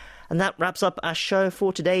 And that wraps up our show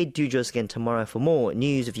for today. Do join us again tomorrow for more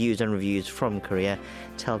news, views and reviews from Korea.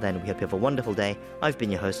 Till then, we hope you have a wonderful day. I've been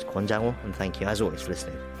your host, Kwon Jang-woo, and thank you as always for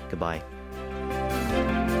listening. Goodbye.